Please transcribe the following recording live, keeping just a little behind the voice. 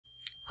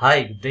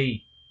Hi, good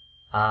day.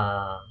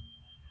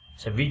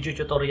 Sa video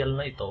tutorial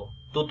na ito,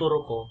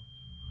 tuturo ko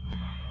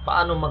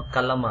paano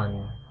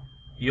magkalaman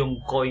yung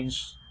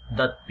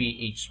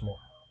Coins.Ph mo.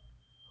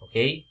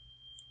 Okay?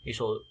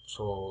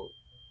 So,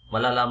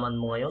 malalaman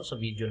mo ngayon sa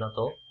video na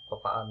to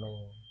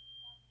paano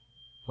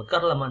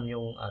magkalaman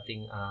yung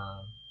ating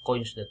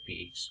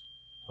Coins.Ph.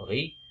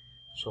 Okay?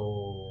 So,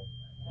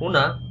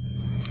 una,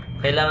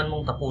 kailangan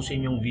mong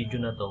tapusin yung video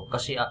na to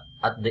kasi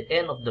at the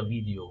end of the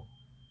video,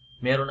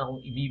 meron akong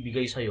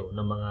ibibigay sa'yo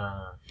ng mga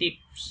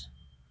tips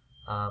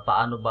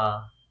paano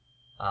ba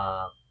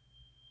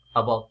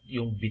about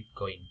yung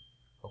Bitcoin.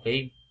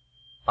 Okay?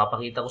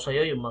 Papakita ko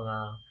sa'yo yung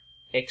mga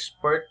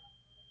expert,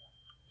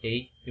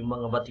 okay? Yung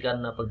mga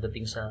batikan na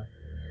pagdating sa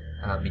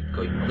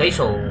Bitcoin. Okay,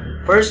 so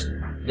first,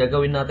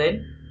 gagawin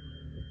natin,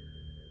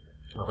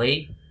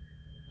 okay,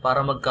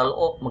 para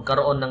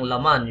magkaroon ng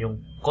laman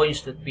yung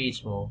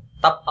Coins.Ph mo,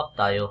 top up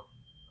tayo.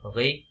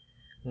 Okay?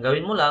 Ang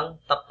gawin mo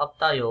lang, top up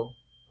tayo.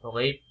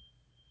 Okay?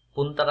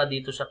 Punta ka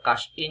dito sa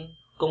cash in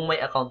kung may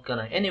account ka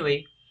na.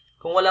 Anyway,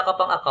 kung wala ka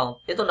pang account,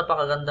 ito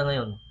napakaganda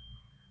ngayon.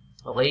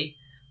 Okay?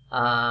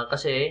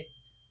 Kasi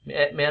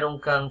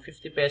meron kang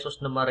 50 pesos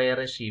na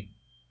mare-receive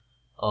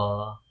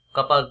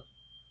kapag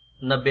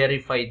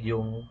na-verified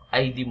yung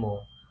ID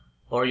mo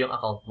or yung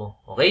account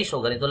mo. Okay? So,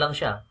 ganito lang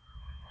siya.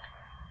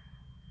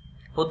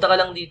 Punta ka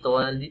lang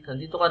dito.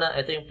 Nandito ka na.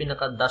 Ito yung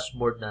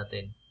pinaka-dashboard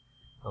natin.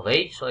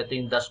 Okay? So, ito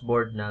yung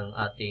dashboard ng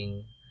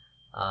ating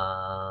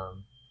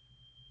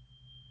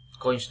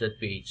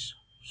Coins.Ph.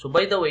 So,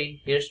 by the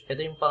way, ito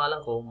yung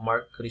pangalan ko,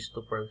 Mark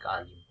Christopher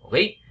Kalim.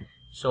 Okay?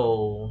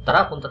 So,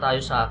 tara, punta tayo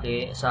sa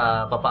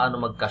paano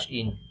mag-cash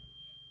in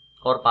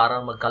or para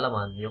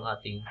magkalaman yung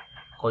ating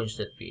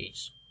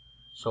Coins.Ph.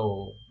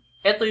 So,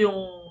 ito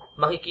yung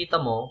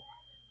makikita mo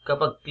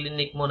kapag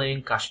clinic mo na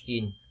yung cash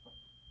in.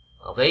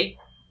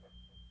 Okay?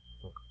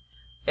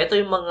 Ito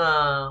yung mga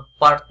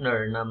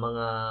partner na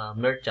mga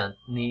merchant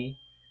ni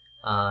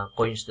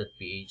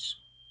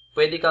Coins.Ph.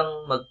 Pwede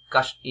kang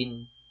mag-cash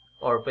in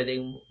or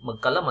pwedeng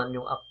magkalaman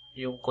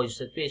yung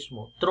Coins.Ph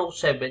mo through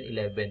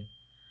 7-Eleven.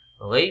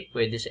 Okay?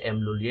 Pwede sa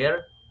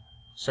M-Lulier,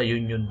 sa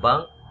Union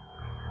Bank.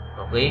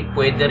 Okay?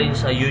 Pwede rin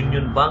sa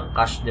Union Bank,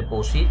 cash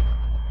deposit.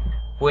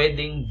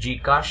 Pwedeng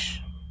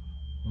GCash,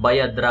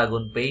 via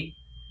Dragon Pay.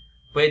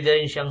 Pwede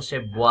rin siyang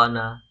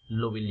Cebuana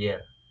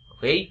Luwilier.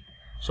 Okay?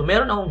 So,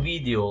 meron akong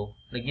video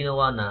na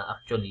ginawa na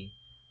actually.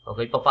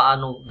 Okay?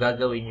 Paano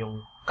gagawin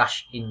yung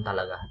cash in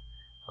talaga.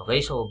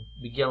 Okay? So,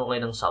 bigyan ko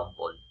kayo ng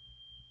sample.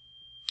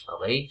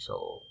 Okay,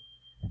 so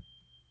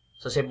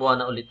sa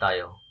Cebuana ulit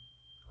tayo.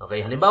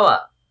 Okay,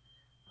 halimbawa,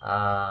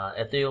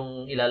 ito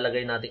yung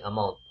ilalagay nating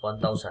amount,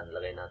 1,000.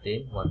 Lagay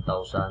natin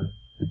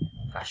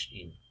 1,000 cash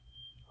in.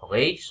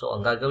 Okay, so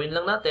ang gagawin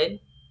lang natin,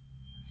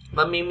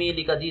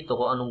 mamimili ka dito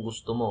kung anong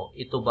gusto mo.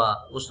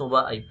 Gusto mo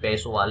ba ay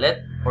peso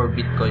wallet or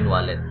Bitcoin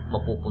wallet?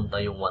 Mapupunta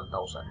yung 1,000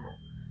 mo.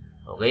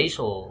 Okay,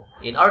 so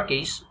in our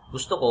case,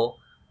 gusto ko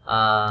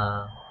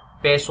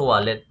peso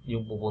wallet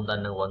yung pupunta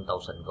ng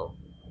 1,000 ko.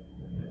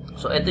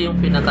 So, ito yung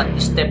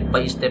pinaka-step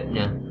by step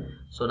niya.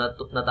 So,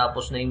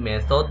 natapos na yung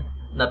method.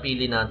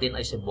 Napili natin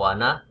ay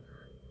Cebuana.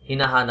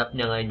 Hinahanap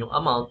niya ngayon yung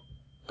amount.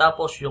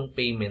 Tapos, yung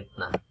payment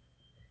na.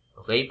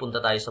 Okay,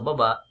 punta tayo sa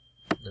baba.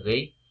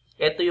 Okay,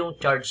 ito yung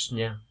charge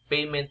niya.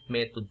 Payment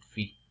method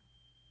fee.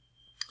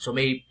 So,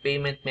 may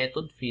payment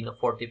method fee na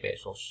 40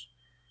 pesos.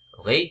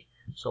 Okay,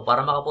 so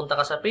para makapunta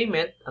ka sa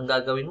payment, ang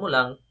gagawin mo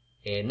lang,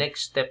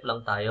 next step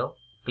lang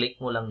tayo. Click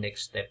mo lang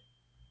next step.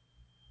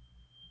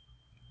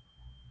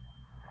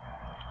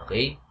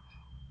 Okay?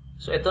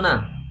 So, ito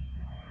na.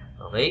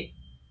 Okay?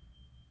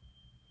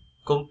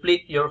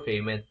 Complete your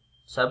payment.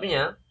 Sabi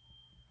niya,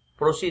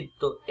 proceed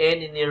to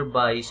any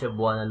nearby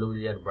Cebuana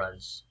Lulier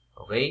branch.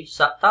 Okay?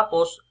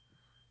 Tapos,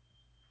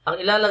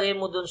 ang ilalagay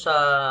mo dun sa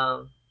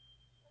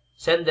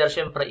sender,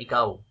 syempre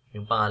ikaw,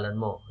 yung pangalan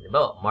mo.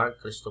 Halimbawa, Mark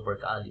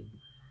Christopher Kalim.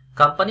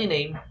 Company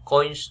name,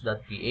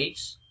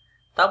 Coins.Ph.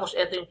 Tapos,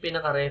 ito yung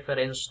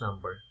pinaka-reference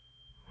number.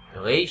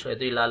 Okay? So,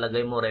 ito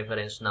ilalagay mo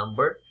reference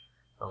number.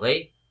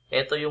 Okay?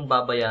 Ito yung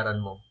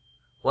babayaran mo.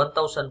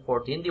 1,040,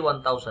 hindi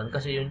 1,000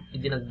 kasi yung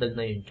idinagdag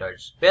na yung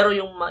charge. Pero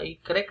yung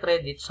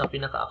ma-credit sa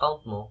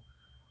pinaka-account mo,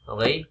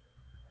 okay,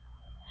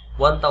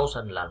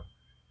 1,000 lang.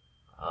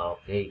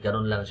 Okay,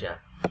 ganun lang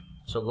siya.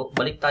 So,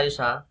 balik tayo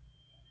sa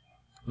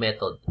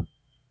method.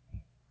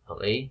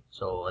 Okay,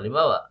 so,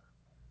 halimbawa,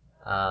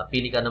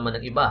 pili ka naman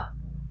ng iba.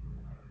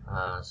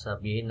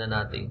 Sabihin na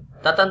natin.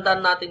 Tatandaan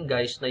natin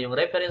guys na yung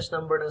reference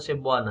number ng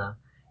Cebuana,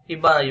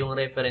 iba yung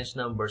reference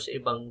number sa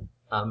ibang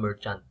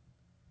merchant.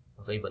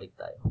 Okay, balik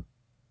tayo.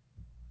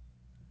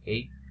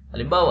 Okay.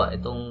 Halimbawa,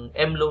 itong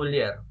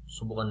M-Lulier.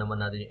 Subukan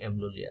naman natin yung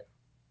M-Lulier.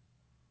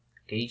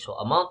 Okay, so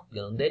amount,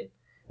 ganoon din.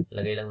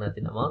 Ilagay lang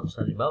natin amount.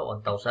 So, halimbawa,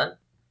 1,000.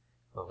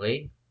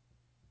 Okay.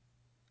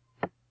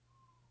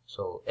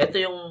 So, ito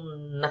yung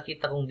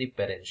nakita kong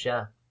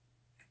diferensya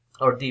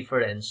or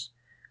difference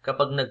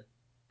kapag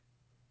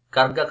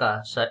nagkarga ka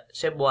sa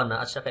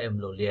Cebuana at saka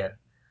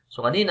M-Lulier. So,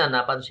 kanina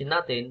napansin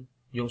natin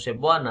yung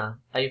Cebuana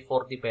ay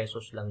 40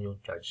 pesos lang yung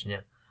charge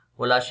niya.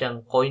 wala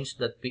siyang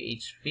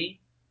Coins.Ph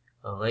fee.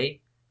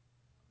 Okay?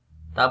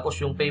 Tapos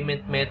yung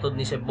payment method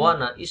ni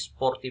Cebuana is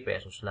 40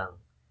 pesos lang.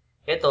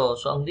 Ito,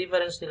 so ang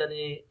difference nila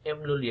ni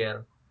M.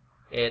 Lulier,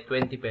 20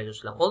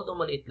 pesos lang. Although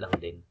maliit lang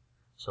din.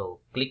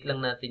 So, click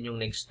lang natin yung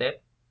next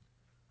step.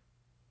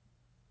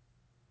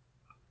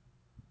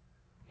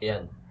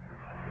 Ayan.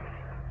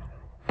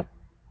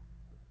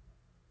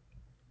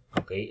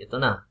 Okay, ito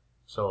na.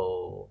 So,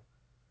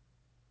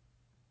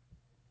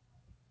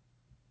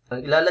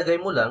 ang ilalagay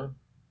mo lang,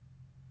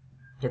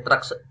 yung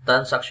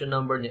transaction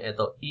number niya,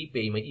 ito,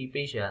 e-pay, may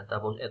e-pay siya,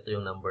 tapos ito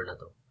yung number na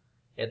to.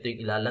 Ito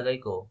yung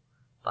ilalagay ko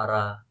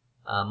para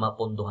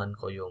mapunduhan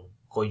ko yung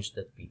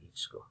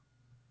Coins.Ph ko.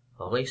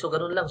 Okay, so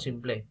ganun lang,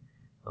 simple.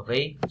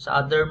 Okay,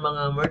 sa other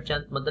mga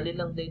merchant, madali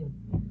lang din.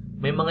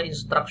 May mga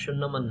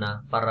instruction naman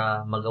na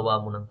para magawa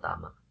mo ng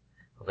tama.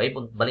 Okay,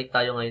 balik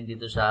tayo ngayon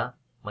dito sa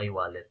My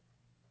Wallet.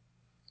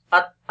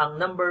 At ang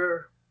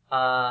number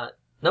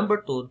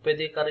 2,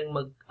 pwede ka ring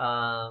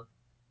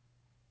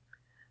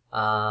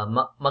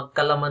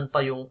magkalaman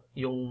pa yung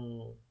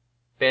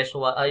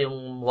peso,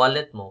 yung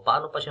wallet mo.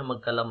 Paano pa siya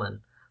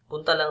magkalaman?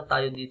 Punta lang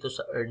tayo dito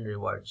sa Earn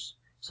Rewards.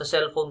 Sa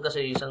cellphone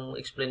kasi isang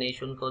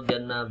explanation ko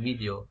diyan na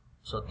video.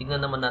 So, tingnan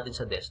naman natin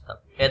sa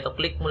desktop. Eto,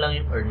 click mo lang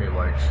yung Earn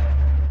Rewards.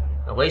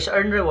 Okay, sa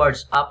Earn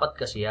Rewards, 4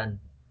 kasi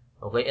yan.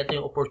 Okay, ito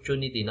yung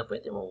opportunity na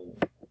pwede mong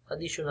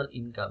additional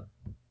income.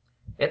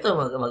 Ito,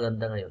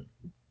 maganda ngayon.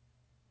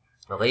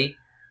 Okay,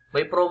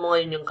 may promo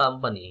ngayon yung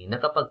company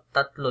na kapag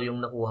 3 yung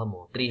nakuha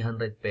mo,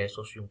 300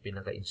 pesos yung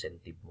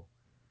pinaka-incentive mo.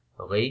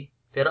 Okay,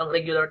 pero ang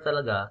regular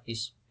talaga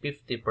is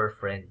 50 per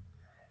friend.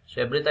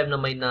 So, every time na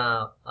may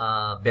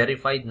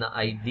verified na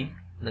ID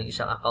ng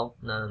isang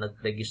account na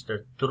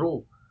nag-register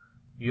through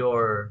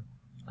your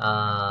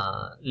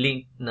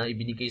link na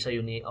ibinigay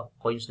sa'yo ni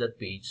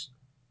Coins.Ph,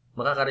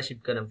 makaka-receive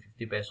ka ng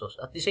 50 pesos.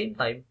 At the same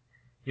time,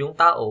 yung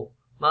tao,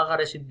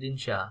 makaka-receive din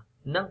siya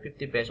ng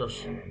 50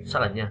 pesos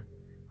sa kanya.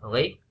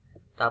 Okay?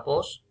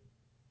 Tapos,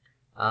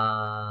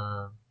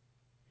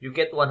 you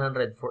get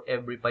 100 for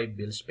every 5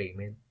 bills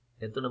payment.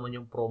 Ito naman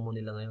yung promo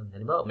nila ngayon.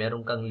 Halimbawa,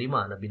 meron kang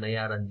 5 na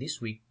binayaran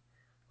this week.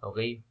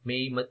 Okay?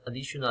 May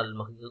additional,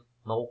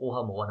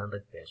 makukuha mo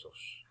 100 pesos.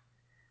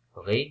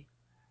 Okay?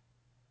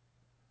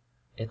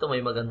 Ito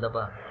may maganda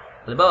pa.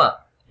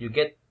 Halimbawa, you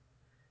get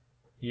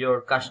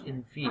your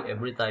cash-in fee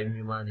every time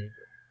you money.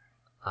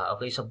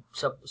 Okay, sa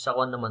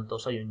kwan naman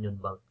to, sa Union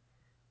Bank.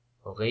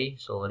 Okay?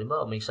 So,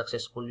 halimbawa, may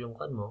successful yung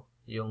kwan mo,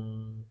 yung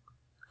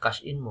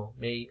cash-in mo,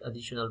 may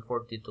additional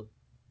 10 to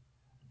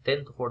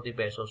 40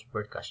 pesos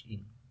per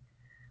cash-in.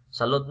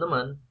 Sa load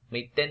naman,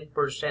 may 10%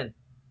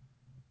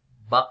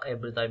 back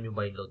every time you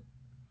buy load.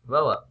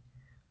 Halimbawa,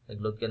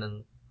 nag-load ka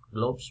ng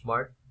Globe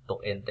Smart,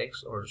 Tok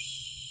Entex, or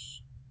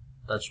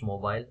Touch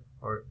Mobile,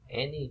 or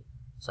any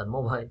Sun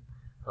Mobile.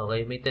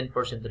 Okay, may 10%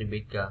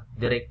 rebate ka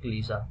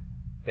directly sa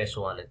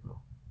Peso Wallet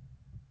mo.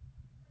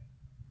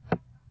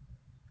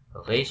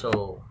 Okay,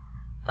 so,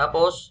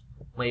 tapos,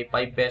 may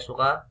 5 peso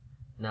ka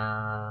na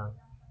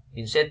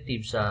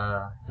incentive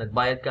sa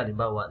nagbayad ka,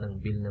 halimbawa,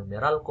 ng bill ng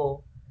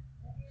Meralco,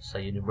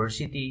 sa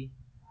university.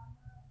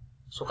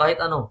 So,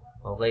 kahit ano,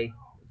 okay,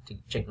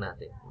 check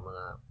natin yung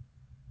mga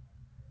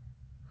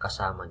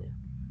kasama niya.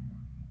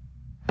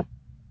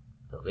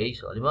 Okay,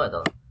 so, halimbawa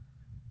ito,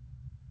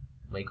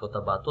 may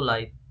Cotabato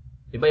Light,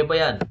 iba-iba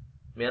yan.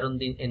 Meron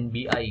din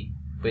NBI,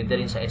 pwede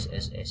rin sa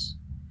SSS.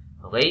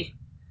 Okay?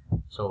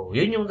 So,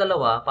 yun yung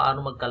dalawa, paano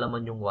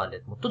magkalaman yung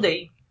wallet mo.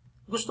 Today,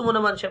 gusto mo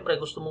naman, syempre,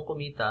 gusto mong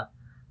kumita,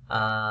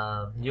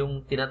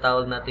 yung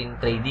tinatawag nating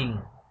trading.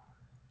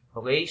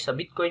 Okay? Sa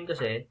Bitcoin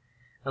kasi,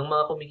 ang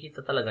mga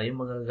kumikita talaga,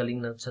 yung mga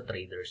galing na sa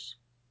traders.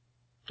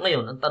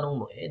 Ngayon, ang tanong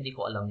mo, hindi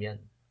ko alam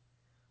yan.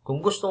 Kung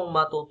gusto mong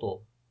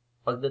matuto,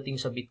 pagdating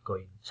sa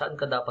Bitcoin, saan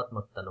ka dapat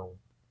magtanong?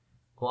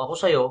 Kung ako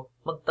sa'yo,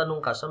 magtanong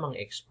ka sa mga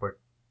expert.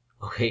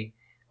 Okay?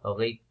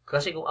 Okay?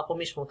 Kasi kung ako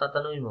mismo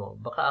tatanungin mo,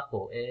 baka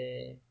ako,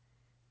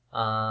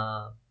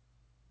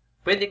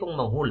 pwede kong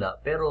manghula,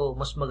 pero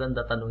mas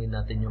maganda tanungin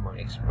natin yung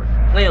mga expert.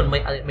 Ngayon,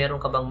 meron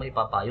ka bang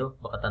maipapayo?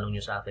 Baka tanong nyo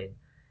sa akin,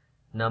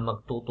 na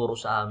magtuturo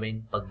sa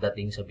amin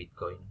pagdating sa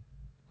Bitcoin.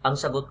 Ang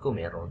sagot ko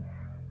meron.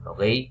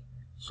 Okay?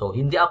 So,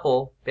 hindi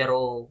ako,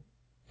 pero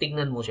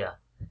tignan mo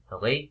siya.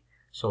 Okay?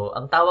 So,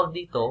 ang tawag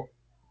dito,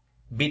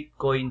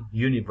 Bitcoin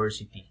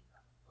University.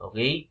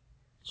 Okay?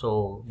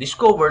 So,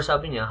 discover,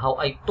 sabi niya, how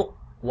I took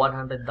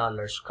 $100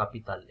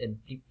 capital and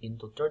flip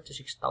into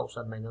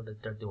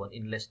 36,931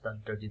 in less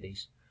than 30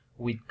 days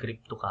with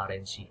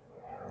cryptocurrency.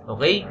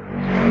 Okay?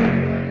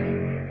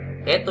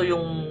 Ito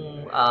yung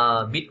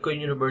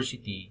Bitcoin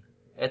University.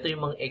 Ito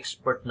yung mga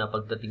expert na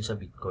pagdating sa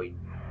Bitcoin.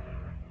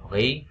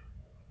 Okay?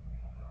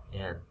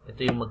 Yan.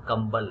 Ito yung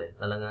magkambal eh.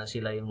 Talaga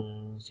sila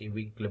yung si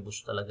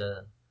Wiglebus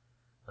talaga.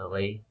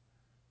 Okay?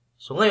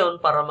 So ngayon,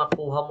 para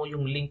makuha mo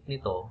yung link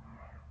nito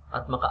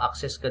at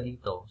maka-access ka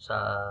dito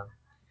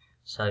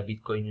sa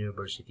Bitcoin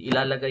University,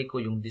 ilalagay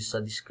ko yung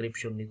sa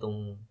description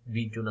nitong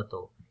video na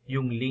to,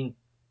 yung link,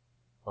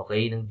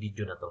 okay, ng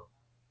video na to.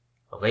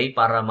 Okay?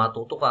 Para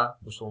matuto ka,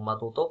 gusto mong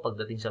matuto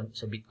pagdating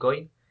sa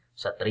Bitcoin,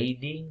 sa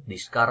trading,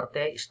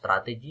 diskarte,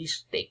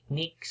 strategies,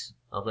 techniques,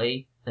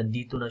 okay?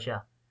 Nandito na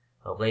siya.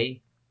 Okay?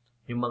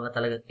 Yung mga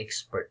talagang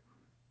expert.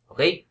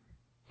 Okay?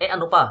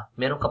 Ano pa?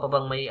 Meron ka pa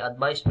bang may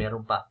advice?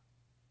 Meron pa.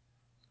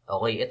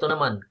 Okay, ito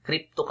naman,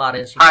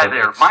 cryptocurrency. Hi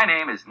there, my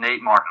name is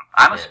Nate Martin.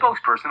 I'm a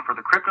spokesperson for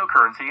the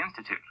Cryptocurrency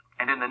Institute.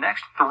 And in the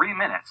next 3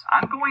 minutes,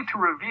 I'm going to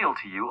reveal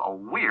to you a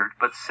weird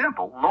but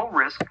simple,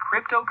 low-risk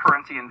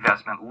cryptocurrency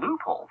investment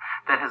loophole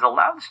that has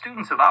allowed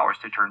students of ours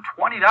to turn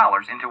 $20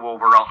 into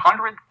over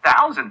 $100,000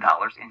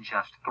 in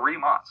just 3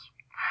 months.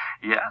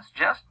 Yes,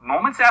 just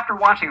moments after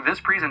watching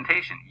this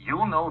presentation,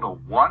 you'll know the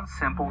one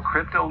simple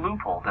crypto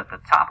loophole that the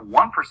top 1%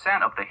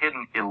 of the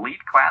hidden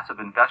elite class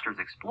of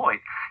investors exploit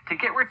to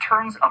get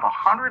returns of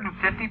 150%, 500%.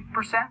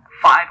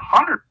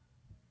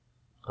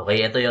 Okay,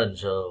 ito yun.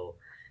 So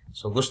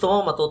gusto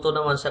mo matuto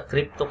naman sa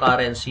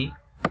cryptocurrency,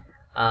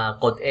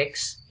 Code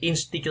X,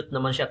 Institute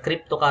naman siya,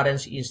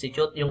 Cryptocurrency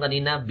Institute, yung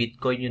kanina,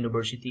 Bitcoin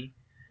University.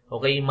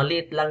 Okay,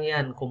 maliit lang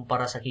yan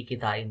kumpara sa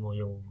kikitain mo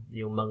yung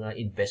mga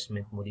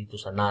investment mo dito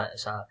sa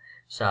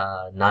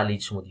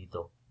knowledge mo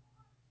dito.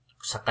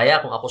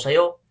 Kaya kung ako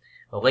sa'yo,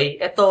 okay,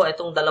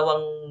 etong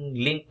dalawang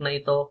link na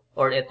ito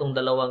or etong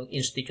dalawang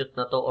institute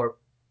na to or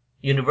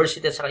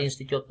university at saka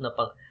institute na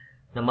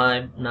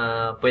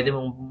pwede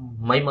mong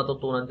may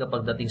matutunan ka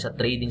pagdating sa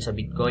trading sa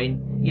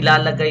Bitcoin,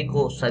 ilalagay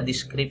ko sa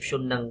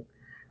description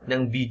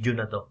ng video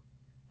na to.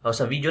 O,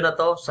 sa video na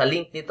to, sa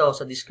link nito,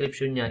 sa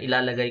description niya,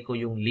 ilalagay ko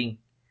yung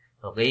link.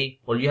 Okay?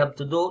 All you have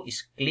to do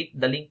is click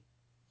the link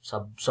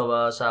sa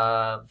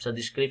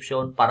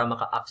description para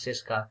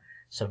maka-access ka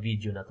sa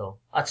video na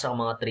to at sa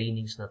mga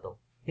trainings na to.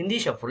 Hindi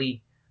siya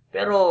free.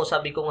 Pero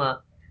sabi ko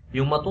nga,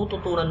 yung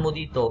matututunan mo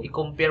dito,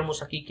 i-compare mo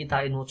sa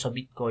kikitain mo sa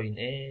Bitcoin,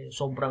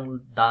 sobrang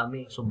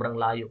dami, sobrang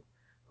layo.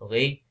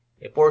 Okay?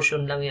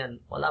 Portion lang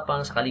yan. Wala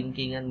pang sa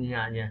kalingkingan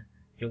niya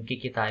yung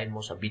kikitain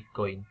mo sa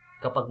Bitcoin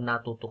kapag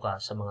natuto ka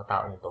sa mga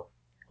taong to.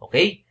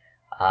 Okay?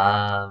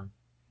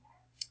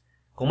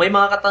 Kung may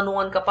mga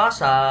katanungan ka pa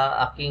sa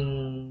aking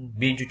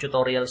video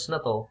tutorials na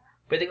to,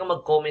 pwede kang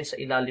mag-comment sa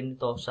ilalim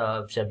nito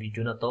sa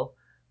video na to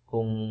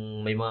kung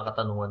may mga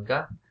katanungan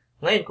ka.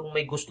 Ngayon, kung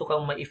may gusto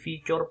kang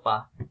ma-feature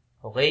pa,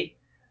 okay,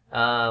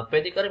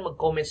 pwede ka rin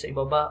mag-comment sa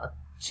ibaba at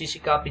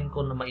sisikapin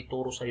ko na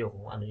maituro sa'yo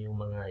kung ano yung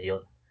mga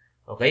yon.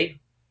 Okay?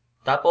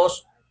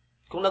 Tapos,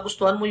 kung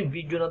nagustuhan mo yung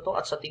video na to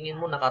at sa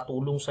tingin mo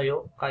nakatulong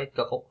sa'yo, kahit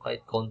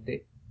konti,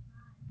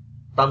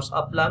 thumbs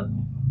up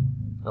lang.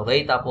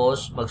 Okay,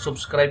 tapos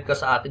mag-subscribe ka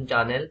sa akin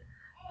channel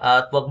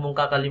at huwag mong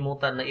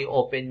kakalimutan na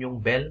i-open yung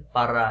bell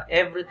para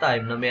every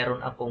time na meron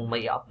akong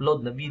may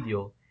upload na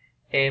video,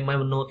 may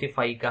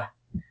notify ka.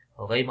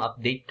 Okay,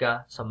 ma-update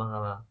ka sa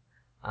mga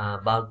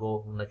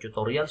bago na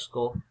tutorials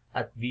ko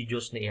at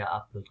videos na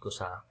i-upload ko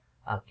sa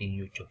aking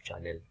YouTube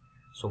channel.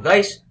 So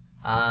guys,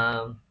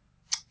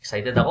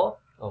 excited ako.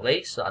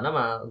 Okay, sana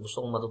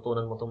gusto kong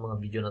matutunan mo itong mga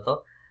video na to.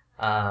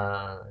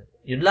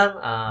 Yun lang,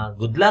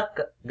 good luck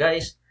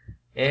guys.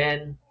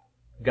 And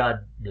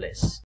God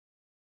bless.